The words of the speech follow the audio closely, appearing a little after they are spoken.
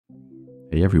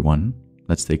Hey everyone,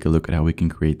 let's take a look at how we can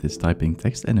create this typing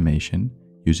text animation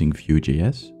using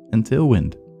VueJS and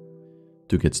Tailwind.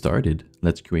 To get started,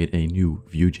 let's create a new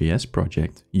VueJS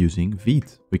project using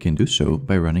Vite. We can do so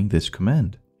by running this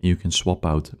command. You can swap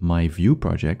out my Vue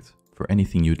project for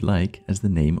anything you'd like as the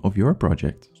name of your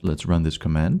project. So let's run this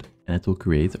command and it will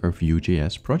create our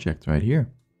VueJS project right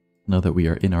here. Now that we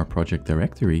are in our project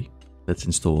directory, let's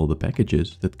install all the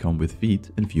packages that come with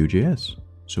Vite and VueJS.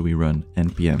 So we run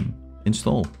npm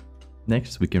install.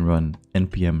 Next, we can run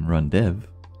npm run dev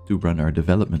to run our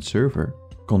development server.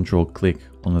 Control-click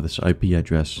on this IP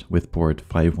address with port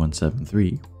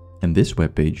 5173, and this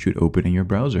web page should open in your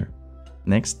browser.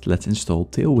 Next, let's install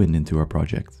Tailwind into our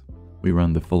project. We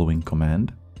run the following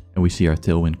command, and we see our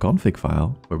Tailwind config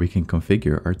file where we can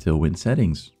configure our Tailwind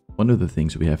settings. One of the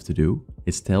things we have to do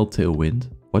is tell Tailwind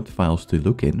what files to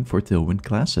look in for Tailwind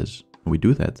classes. And we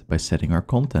do that by setting our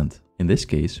content. In this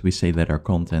case, we say that our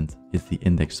content is the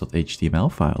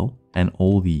index.html file and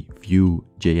all the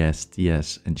VueJS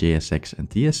TS and JSX and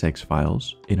TSX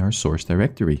files in our source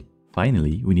directory.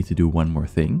 Finally, we need to do one more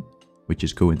thing, which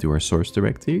is go into our source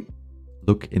directory,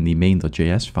 look in the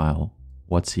main.js file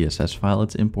what CSS file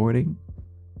it's importing,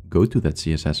 go to that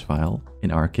CSS file,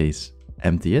 in our case,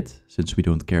 empty it, since we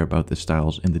don't care about the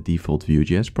styles in the default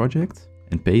VueJS project,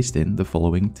 and paste in the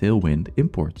following Tailwind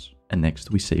imports. And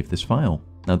next we save this file.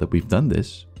 Now that we've done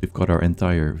this, we've got our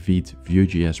entire Vite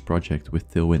VueJS project with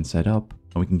Tailwind set up,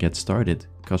 and we can get started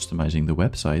customizing the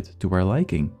website to our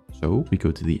liking. So we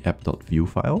go to the app.vue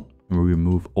file and we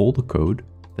remove all the code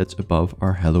that's above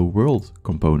our hello world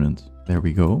component. There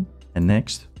we go. And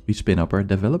next we spin up our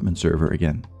development server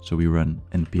again. So we run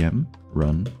npm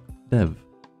run dev.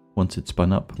 Once it's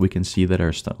spun up, we can see that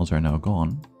our styles are now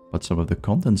gone, but some of the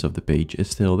contents of the page is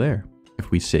still there. If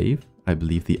we save, I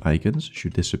believe the icons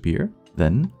should disappear.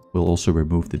 Then we'll also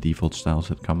remove the default styles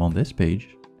that come on this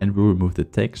page, and we'll remove the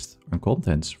text and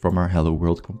contents from our hello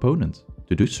world component.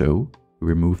 To do so, we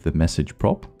remove the message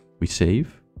prop, we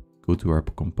save, go to our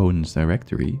components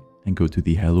directory and go to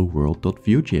the hello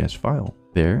world.vuejs file.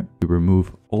 There we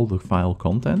remove all the file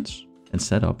contents and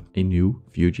set up a new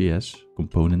VueJS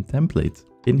component template.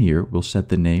 In here we'll set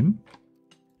the name,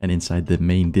 and inside the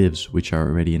main divs which are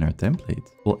already in our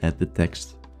template, we'll add the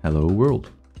text hello world.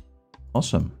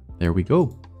 Awesome. There we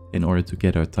go. In order to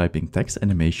get our typing text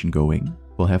animation going,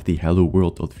 we'll have the hello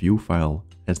world.vue file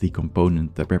as the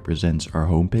component that represents our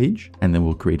homepage, and then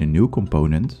we'll create a new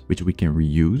component which we can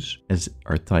reuse as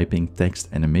our typing text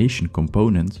animation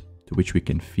component, to which we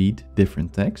can feed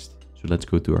different text. So let's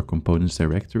go to our components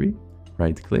directory,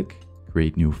 right click,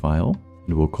 create new file,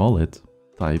 and we'll call it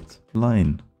typed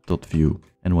line.vue.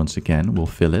 And once again, we'll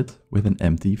fill it with an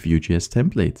empty VueJS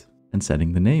template and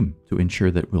setting the name. To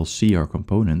ensure that we'll see our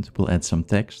component, we'll add some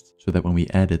text so that when we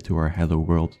add it to our hello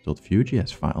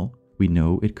world.vuejs file, we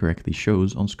know it correctly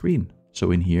shows on screen.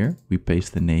 So in here, we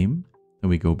paste the name, and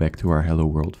we go back to our hello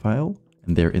world file,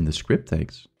 and there in the script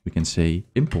tags, we can say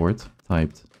import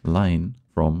typed line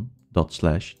from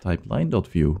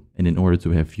 /typeline.vue. And in order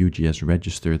to have VueJS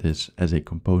register this as a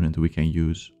component we can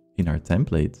use in our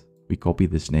template, we copy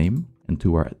this name, and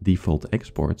to our default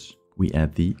exports, we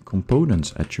add the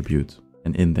components attribute,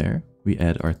 and in there we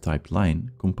add our typed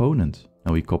line component.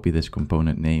 Now we copy this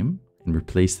component name and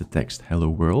replace the text hello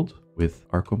world with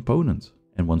our component.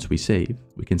 And once we save,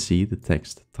 we can see the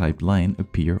text typed line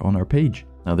appear on our page.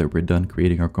 Now that we're done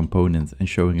creating our component and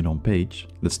showing it on page,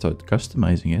 let's start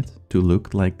customizing it to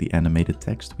look like the animated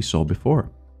text we saw before.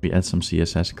 We add some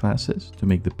CSS classes to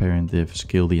make the parent div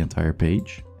scale the entire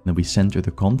page. And then we center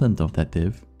the content of that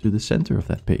div to the center of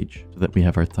that page so that we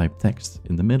have our typed text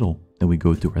in the middle. Then we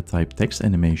go to our typed text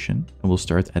animation and we'll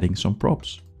start adding some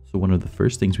props. So one of the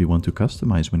first things we want to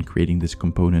customize when creating this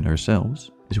component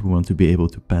ourselves is we want to be able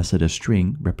to pass it a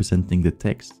string representing the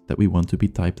text that we want to be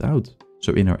typed out.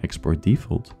 So in our export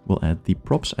default, we'll add the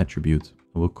props attribute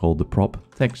and we'll call the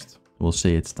prop text. We'll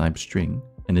say it's type string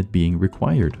and it being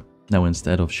required. Now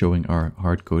instead of showing our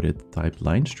hard-coded typed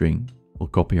line string, we'll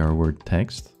copy our word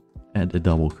text, add a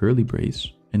double curly brace,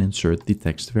 and insert the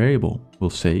text variable. We'll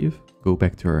save, go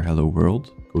back to our hello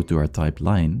world, go to our typed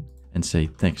line, and say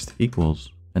text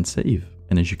equals, and save.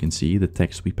 And as you can see, the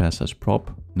text we pass as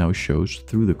prop now shows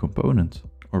through the component.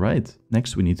 Alright,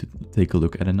 next we need to take a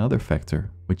look at another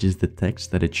factor, which is the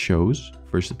text that it shows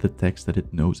versus the text that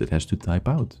it knows it has to type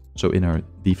out. So in our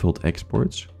default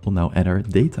exports, we'll now add our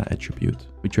data attribute,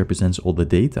 which represents all the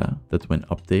data that when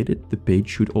updated, the page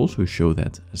should also show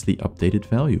that as the updated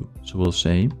value. So we'll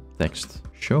say text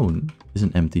shown is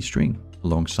an empty string.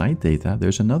 Alongside data,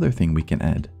 there's another thing we can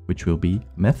add, which will be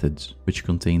methods, which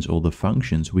contains all the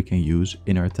functions we can use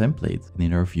in our template and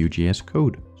in our VueJS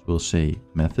code. So we'll say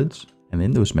methods, and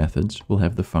in those methods, we'll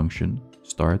have the function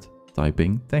start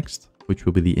typing text, which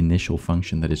will be the initial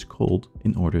function that is called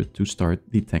in order to start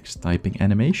the text typing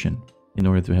animation. In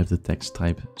order to have the text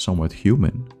type somewhat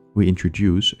human, we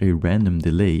introduce a random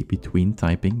delay between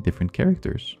typing different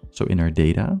characters. So in our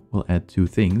data, we'll add two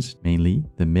things, mainly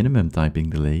the minimum typing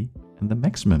delay and the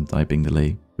maximum typing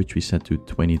delay, which we set to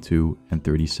 22 and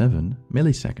 37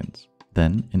 milliseconds.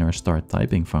 Then in our start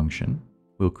typing function,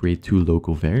 we'll create two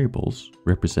local variables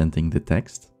representing the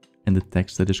text and the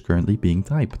text that is currently being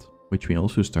typed, which we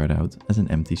also start out as an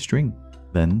empty string.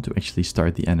 Then to actually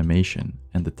start the animation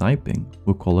and the typing,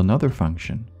 we'll call another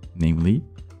function, namely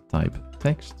type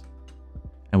text.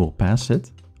 And we'll pass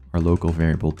it our local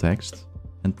variable text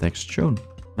and text shown.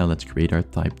 Now let's create our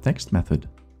type text method.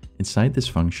 Inside this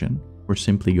function, we're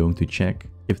simply going to check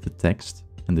if the text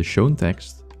and the shown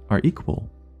text are equal.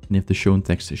 And if the shown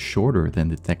text is shorter than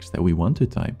the text that we want to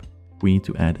type, we need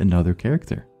to add another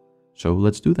character. So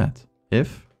let's do that.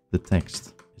 If the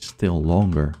text is still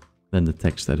longer than the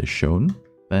text that is shown,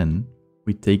 then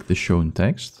we take the shown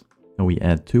text and we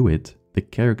add to it the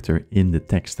character in the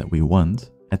text that we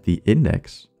want at the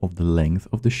index of the length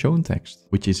of the shown text,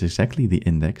 which is exactly the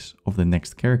index of the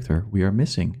next character we are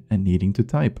missing and needing to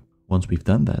type. Once we've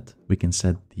done that, we can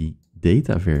set the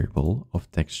data variable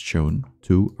of text shown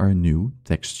to our new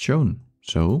text shown.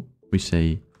 So we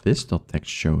say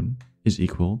this.textShown is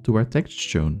equal to our text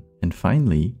shown. And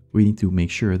finally, we need to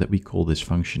make sure that we call this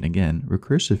function again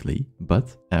recursively,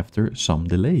 but after some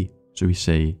delay. So we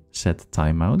say set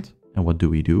timeout, and what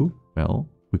do? Well,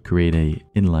 we create a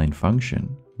inline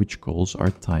function which calls our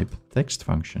type text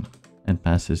function and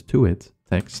passes to it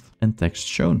text and text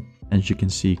shown. As you can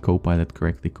see, Copilot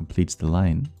correctly completes the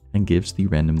line and gives the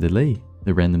random delay.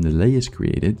 The random delay is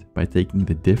created by taking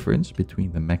the difference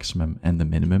between the maximum and the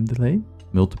minimum delay,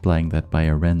 multiplying that by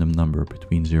a random number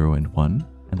between 0 and 1,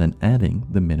 and then adding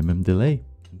the minimum delay.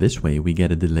 This way we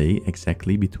get a delay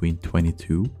exactly between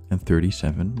 22 and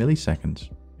 37 milliseconds.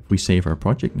 If we save our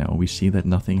project now, we see that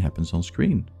nothing happens on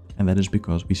screen. And that is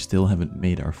because we still haven't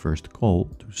made our first call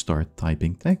to start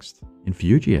typing text. In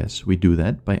VueJS, we do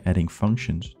that by adding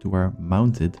functions to our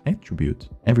mounted attribute.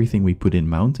 Everything we put in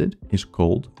mounted is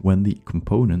called when the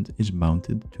component is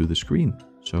mounted to the screen.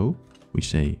 So we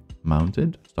say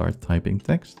mounted, start typing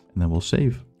text, and then we'll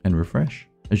save and refresh.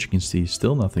 As you can see,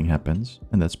 still nothing happens,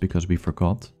 and that's because we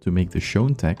forgot to make the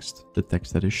shown text the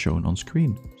text that is shown on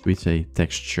screen. So we say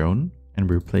text shown, and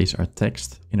we replace our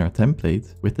text in our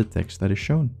template with the text that is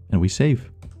shown, and we save.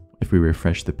 If we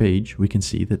refresh the page, we can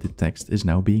see that the text is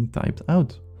now being typed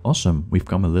out. Awesome, we've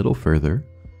come a little further,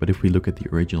 but if we look at the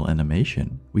original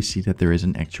animation, we see that there is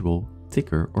an actual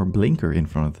ticker or blinker in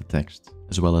front of the text,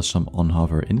 as well as some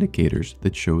on-hover indicators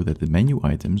that show that the menu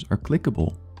items are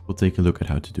clickable. We'll take a look at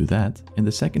how to do that in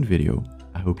the second video.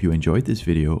 I hope you enjoyed this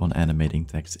video on animating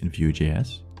text in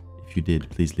VueJS. If you did,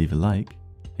 please leave a like.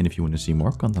 And if you want to see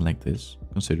more content like this,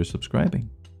 consider subscribing.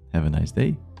 Have a nice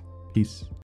day. Peace.